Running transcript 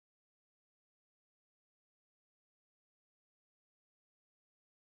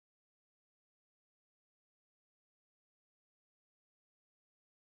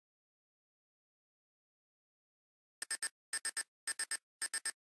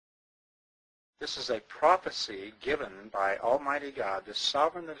This is a prophecy given by Almighty God, the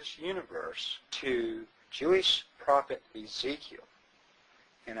sovereign of this universe, to Jewish prophet Ezekiel.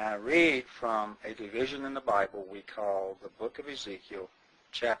 And I read from a division in the Bible we call the book of Ezekiel,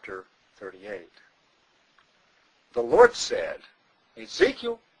 chapter 38. The Lord said,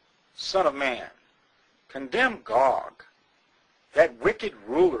 Ezekiel, son of man, condemn Gog, that wicked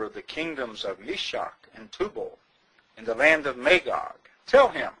ruler of the kingdoms of Meshach and Tubal in the land of Magog. Tell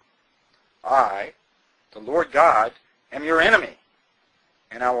him, I, the Lord God, am your enemy,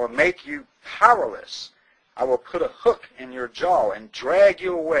 and I will make you powerless. I will put a hook in your jaw and drag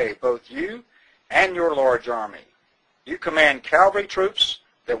you away, both you and your large army. You command cavalry troops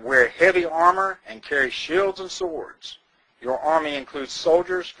that wear heavy armor and carry shields and swords. Your army includes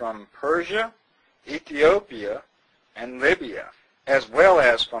soldiers from Persia, Ethiopia, and Libya, as well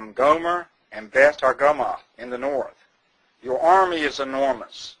as from Gomer and Beth Argomath in the north. Your army is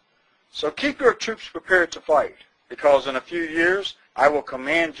enormous. So keep your troops prepared to fight, because in a few years I will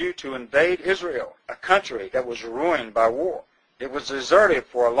command you to invade Israel, a country that was ruined by war. It was deserted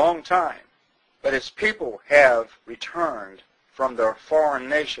for a long time, but its people have returned from their foreign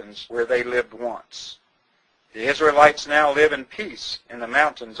nations where they lived once. The Israelites now live in peace in the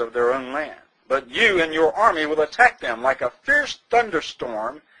mountains of their own land. But you and your army will attack them like a fierce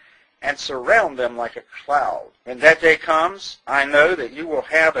thunderstorm and surround them like a cloud. When that day comes, I know that you will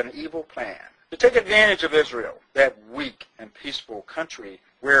have an evil plan to take advantage of Israel, that weak and peaceful country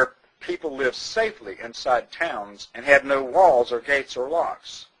where people live safely inside towns and have no walls or gates or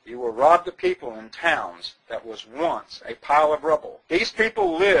locks. You will rob the people in towns that was once a pile of rubble. These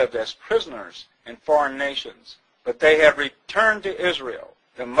people lived as prisoners in foreign nations, but they have returned to Israel,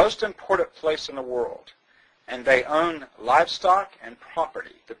 the most important place in the world, and they own livestock and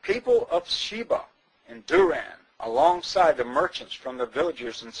property. The people of Sheba and Duran, alongside the merchants from the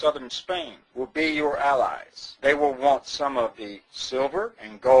villages in southern Spain, will be your allies. They will want some of the silver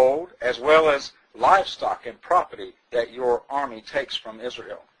and gold, as well as livestock and property that your army takes from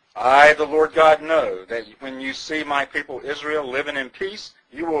Israel. I, the Lord God, know that when you see my people Israel living in peace,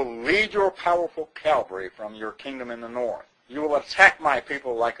 you will lead your powerful cavalry from your kingdom in the north. You will attack my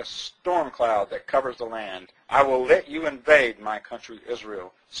people like a storm cloud that covers the land. I will let you invade my country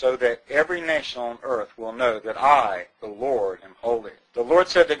Israel, so that every nation on earth will know that I, the Lord, am holy. The Lord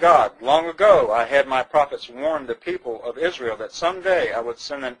said to God, long ago I had my prophets warn the people of Israel that someday I would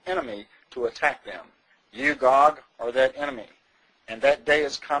send an enemy to attack them. You, Gog, are that enemy, and that day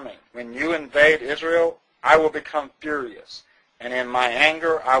is coming. When you invade Israel, I will become furious, and in my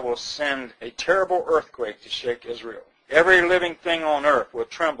anger I will send a terrible earthquake to shake Israel. Every living thing on earth will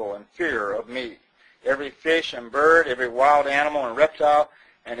tremble in fear of me. Every fish and bird, every wild animal and reptile,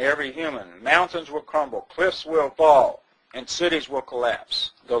 and every human. Mountains will crumble, cliffs will fall, and cities will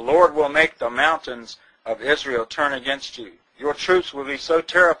collapse. The Lord will make the mountains of Israel turn against you. Your troops will be so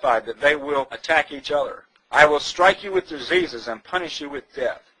terrified that they will attack each other. I will strike you with diseases and punish you with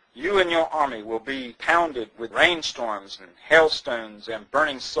death. You and your army will be pounded with rainstorms and hailstones and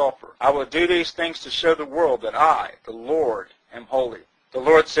burning sulfur. I will do these things to show the world that I, the Lord, am holy. The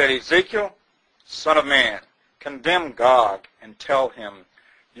Lord said, Ezekiel, son of man, condemn Gog and tell him,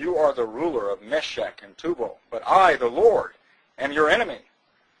 you are the ruler of Meshach and Tubal, but I, the Lord, am your enemy.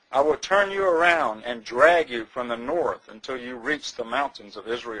 I will turn you around and drag you from the north until you reach the mountains of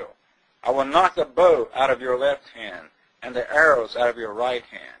Israel. I will knock the bow out of your left hand and the arrows out of your right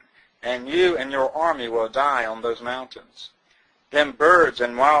hand, and you and your army will die on those mountains. Then birds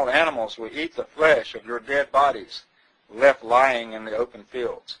and wild animals will eat the flesh of your dead bodies, left lying in the open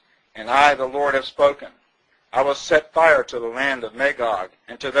fields. And I, the Lord, have spoken. I will set fire to the land of Magog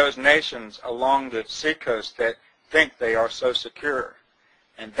and to those nations along the seacoast that think they are so secure.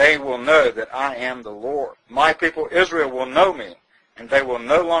 And they will know that I am the Lord. My people Israel will know me, and they will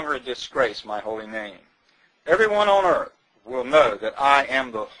no longer disgrace my holy name. Everyone on earth will know that I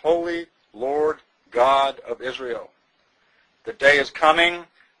am the holy Lord God of Israel. The day is coming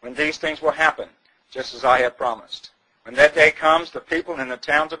when these things will happen, just as I have promised. When that day comes, the people in the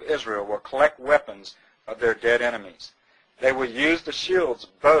towns of Israel will collect weapons of their dead enemies. They will use the shields,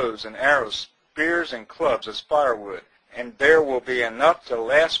 bows, and arrows, spears, and clubs as firewood, and there will be enough to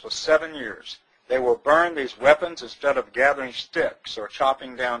last for 7 years. They will burn these weapons instead of gathering sticks or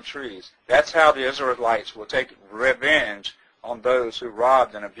chopping down trees. That's how the Israelites will take revenge on those who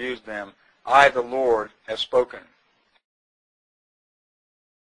robbed and abused them. I, the Lord, have spoken.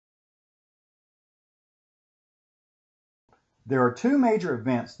 There are two major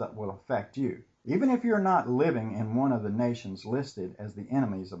events that will affect you, even if you're not living in one of the nations listed as the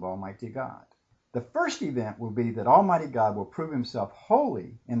enemies of Almighty God. The first event will be that Almighty God will prove himself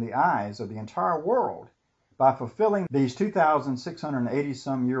holy in the eyes of the entire world by fulfilling these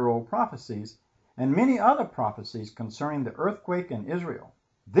 2,680-some-year-old prophecies and many other prophecies concerning the earthquake in Israel.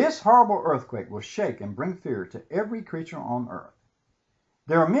 This horrible earthquake will shake and bring fear to every creature on earth.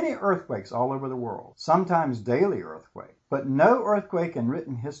 There are many earthquakes all over the world, sometimes daily earthquakes, but no earthquake in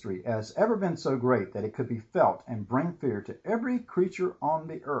written history has ever been so great that it could be felt and bring fear to every creature on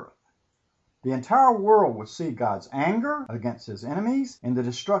the earth. The entire world will see God's anger against his enemies in the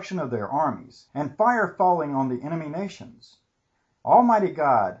destruction of their armies, and fire falling on the enemy nations. Almighty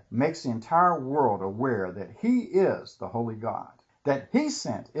God makes the entire world aware that he is the holy God, that he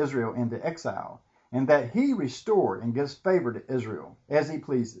sent Israel into exile, and that he restored and gives favor to Israel as he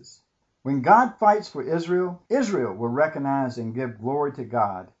pleases. When God fights for Israel, Israel will recognize and give glory to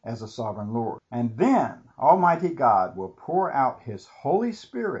God as a sovereign Lord. And then Almighty God will pour out his Holy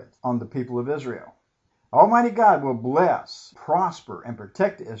Spirit on the people of Israel. Almighty God will bless, prosper, and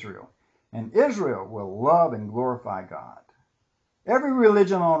protect Israel, and Israel will love and glorify God. Every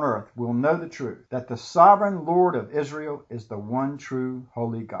religion on earth will know the truth, that the sovereign Lord of Israel is the one true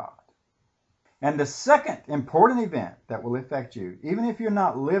holy God. And the second important event that will affect you, even if you're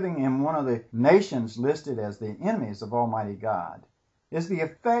not living in one of the nations listed as the enemies of Almighty God, is the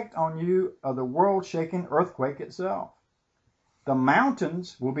effect on you of the world-shaking earthquake itself. The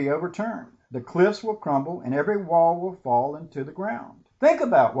mountains will be overturned, the cliffs will crumble, and every wall will fall into the ground. Think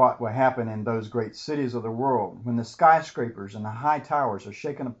about what will happen in those great cities of the world when the skyscrapers and the high towers are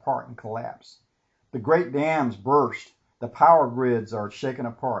shaken apart and collapse. The great dams burst. The power grids are shaken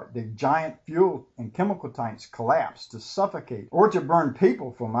apart. The giant fuel and chemical tanks collapse to suffocate or to burn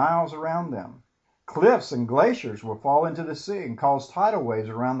people for miles around them. Cliffs and glaciers will fall into the sea and cause tidal waves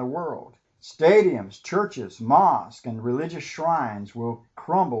around the world. Stadiums, churches, mosques, and religious shrines will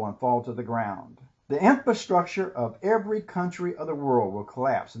crumble and fall to the ground. The infrastructure of every country of the world will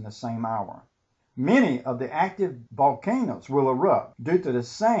collapse in the same hour. Many of the active volcanoes will erupt due to the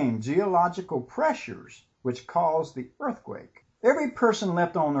same geological pressures which caused the earthquake. Every person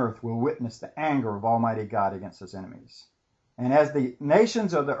left on earth will witness the anger of Almighty God against his enemies. And as the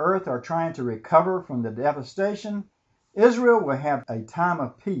nations of the earth are trying to recover from the devastation, Israel will have a time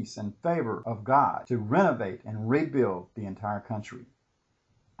of peace and favor of God to renovate and rebuild the entire country.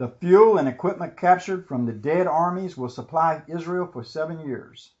 The fuel and equipment captured from the dead armies will supply Israel for 7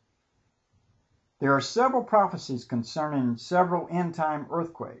 years. There are several prophecies concerning several end-time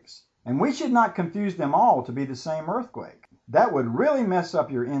earthquakes, and we should not confuse them all to be the same earthquake. That would really mess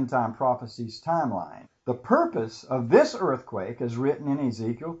up your end-time prophecies timeline. The purpose of this earthquake is written in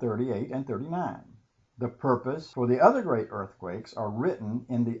Ezekiel 38 and 39. The purpose for the other great earthquakes are written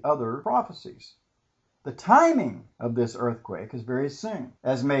in the other prophecies. The timing of this earthquake is very soon,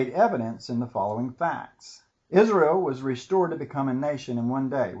 as made evidence in the following facts. Israel was restored to become a nation in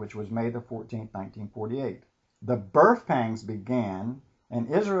one day, which was May the 14th, 1948. The birth pangs began, and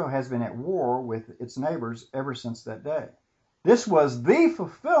Israel has been at war with its neighbors ever since that day. This was the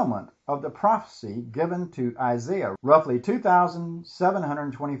fulfillment of the prophecy given to Isaiah roughly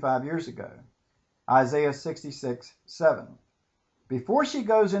 2,725 years ago. Isaiah 66:7. Before she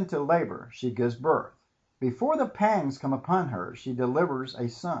goes into labor, she gives birth. Before the pangs come upon her, she delivers a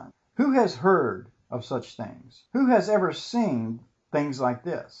son. Who has heard of such things? Who has ever seen things like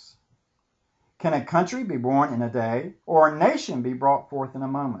this? Can a country be born in a day, or a nation be brought forth in a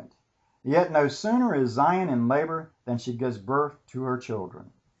moment? Yet no sooner is Zion in labor than she gives birth to her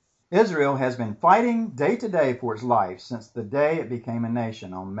children. Israel has been fighting day to day for its life since the day it became a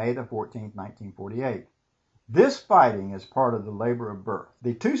nation on May the 14th, 1948. This fighting is part of the labor of birth.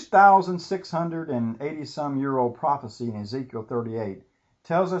 The 2,680-some-year-old prophecy in Ezekiel 38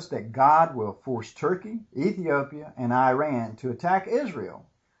 tells us that God will force Turkey, Ethiopia, and Iran to attack Israel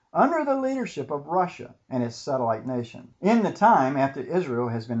under the leadership of Russia and its satellite nation, in the time after Israel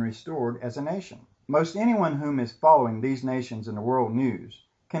has been restored as a nation. Most anyone whom is following these nations in the world news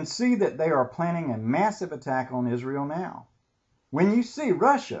can see that they are planning a massive attack on Israel now. When you see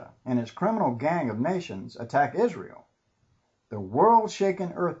Russia and its criminal gang of nations attack Israel, the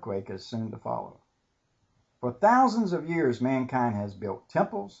world-shaking earthquake is soon to follow. For thousands of years, mankind has built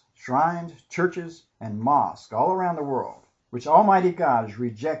temples, shrines, churches, and mosques all around the world, which Almighty God is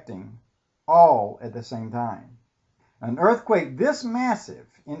rejecting all at the same time. An earthquake this massive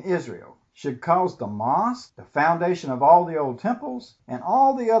in Israel should cause the mosque, the foundation of all the old temples, and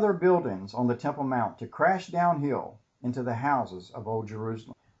all the other buildings on the Temple Mount to crash downhill into the houses of old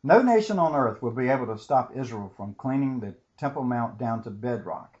Jerusalem. No nation on earth will be able to stop Israel from cleaning the Temple Mount down to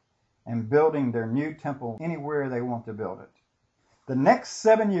bedrock and building their new temple anywhere they want to build it. The next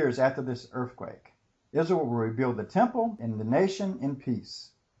 7 years after this earthquake, Israel will rebuild the temple and the nation in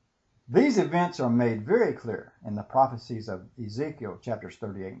peace. These events are made very clear in the prophecies of Ezekiel chapters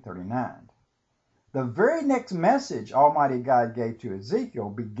 38 and 39. The very next message Almighty God gave to Ezekiel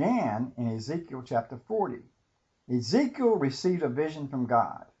began in Ezekiel chapter 40. Ezekiel received a vision from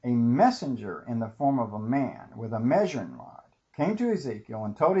God. A messenger in the form of a man with a measuring rod came to Ezekiel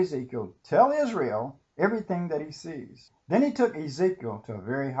and told Ezekiel, "Tell Israel everything that he sees." Then he took Ezekiel to a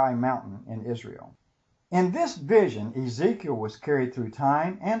very high mountain in Israel. In this vision, Ezekiel was carried through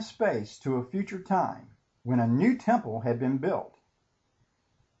time and space to a future time when a new temple had been built.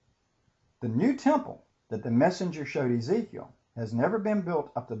 The new temple that the messenger showed Ezekiel has never been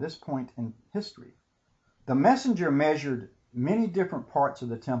built up to this point in history. The messenger measured many different parts of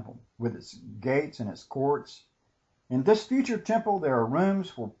the temple with its gates and its courts. In this future temple, there are rooms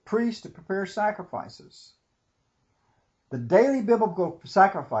for priests to prepare sacrifices. The daily biblical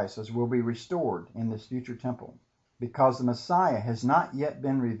sacrifices will be restored in this future temple because the Messiah has not yet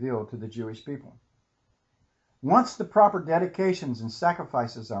been revealed to the Jewish people. Once the proper dedications and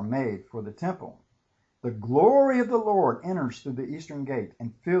sacrifices are made for the temple, the glory of the Lord enters through the eastern gate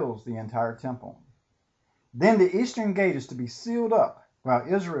and fills the entire temple. Then the eastern gate is to be sealed up while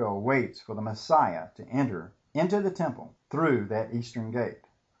Israel waits for the Messiah to enter into the temple through that eastern gate.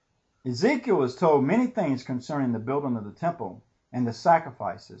 Ezekiel was told many things concerning the building of the temple and the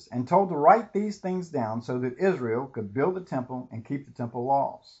sacrifices, and told to write these things down so that Israel could build the temple and keep the temple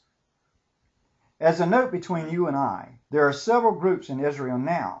laws. As a note between you and I, there are several groups in Israel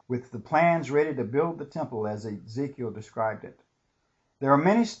now with the plans ready to build the temple as Ezekiel described it. There are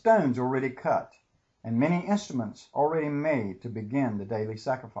many stones already cut and many instruments already made to begin the daily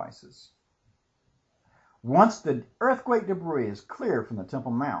sacrifices. Once the earthquake debris is cleared from the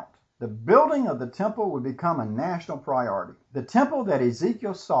Temple Mount, the building of the temple would become a national priority. The temple that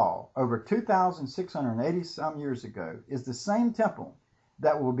Ezekiel saw over 2,680 some years ago is the same temple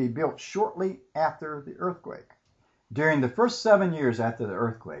that will be built shortly after the earthquake. During the first 7 years after the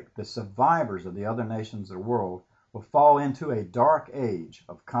earthquake, the survivors of the other nations of the world will fall into a dark age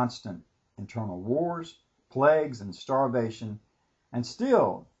of constant internal wars, plagues, and starvation, and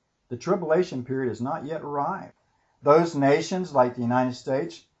still the tribulation period has not yet arrived. Those nations, like the United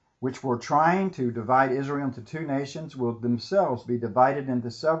States, which were trying to divide Israel into two nations, will themselves be divided into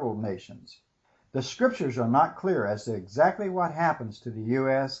several nations. The scriptures are not clear as to exactly what happens to the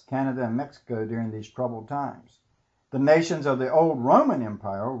U.S., Canada, and Mexico during these troubled times. The nations of the old Roman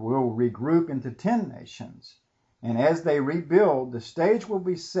Empire will regroup into 10 nations, and as they rebuild, the stage will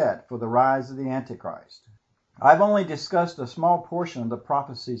be set for the rise of the Antichrist. I've only discussed a small portion of the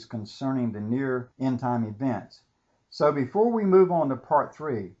prophecies concerning the near end-time events, so before we move on to part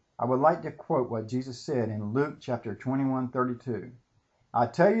 3, I would like to quote what Jesus said in Luke chapter 21:32. "I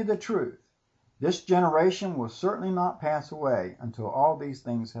tell you the truth, this generation will certainly not pass away until all these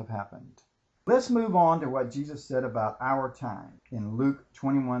things have happened." Let's move on to what Jesus said about our time in Luke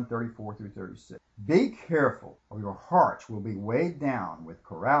 21:34 through 36. "Be careful, or your hearts will be weighed down with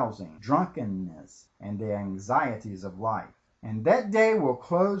carousing, drunkenness, and the anxieties of life. And that day will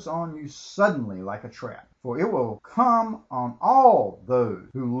close on you suddenly like a trap. For it will come on all those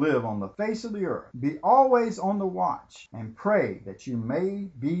who live on the face of the earth. Be always on the watch, and pray that you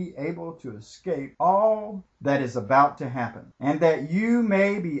may be able to escape all that is about to happen, and that you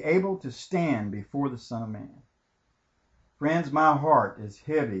may be able to stand before the Son of Man." Friends, my heart is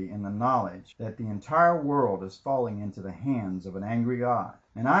heavy in the knowledge that the entire world is falling into the hands of an angry God,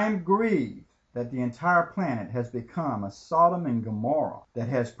 and I am grieved that the entire planet has become a Sodom and Gomorrah that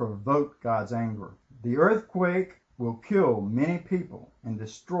has provoked God's anger. The earthquake will kill many people and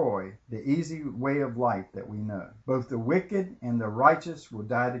destroy the easy way of life that we know. Both the wicked and the righteous will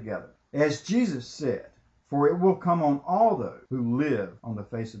die together. As Jesus said, "For it will come on all those who live on the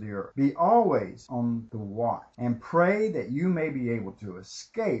face of the earth. Be always on the watch, and pray that you may be able to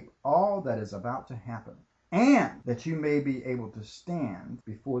escape all that is about to happen, and that you may be able to stand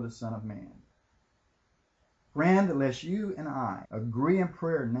before the Son of Man." Friend, unless you and I agree in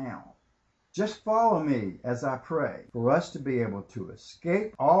prayer now, just follow me as I pray for us to be able to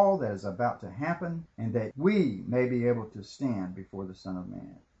escape all that is about to happen, and that we may be able to stand before the Son of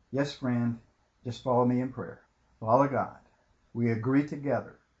Man. Yes, friend, just follow me in prayer. Father God, we agree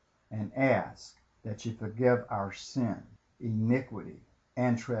together and ask that you forgive our sin, iniquity,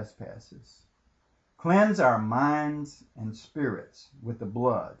 and trespasses. Cleanse our minds and spirits with the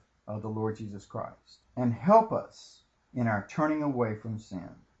blood of the Lord Jesus Christ, and help us in our turning away from sin.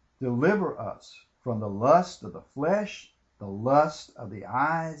 Deliver us from the lust of the flesh, the lust of the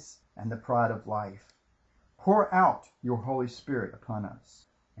eyes, and the pride of life. Pour out your Holy Spirit upon us,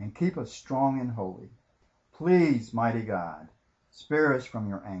 and keep us strong and holy. Please, mighty God, spare us from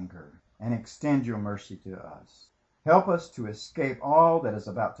your anger and extend your mercy to us. Help us to escape all that is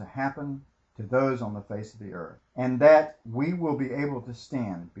about to happen to those on the face of the earth, and that we will be able to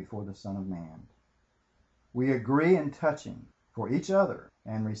stand before the Son of Man. We agree in touching for each other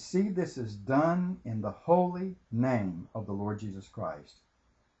and receive this as done in the holy name of the Lord Jesus Christ.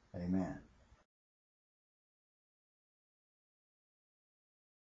 Amen.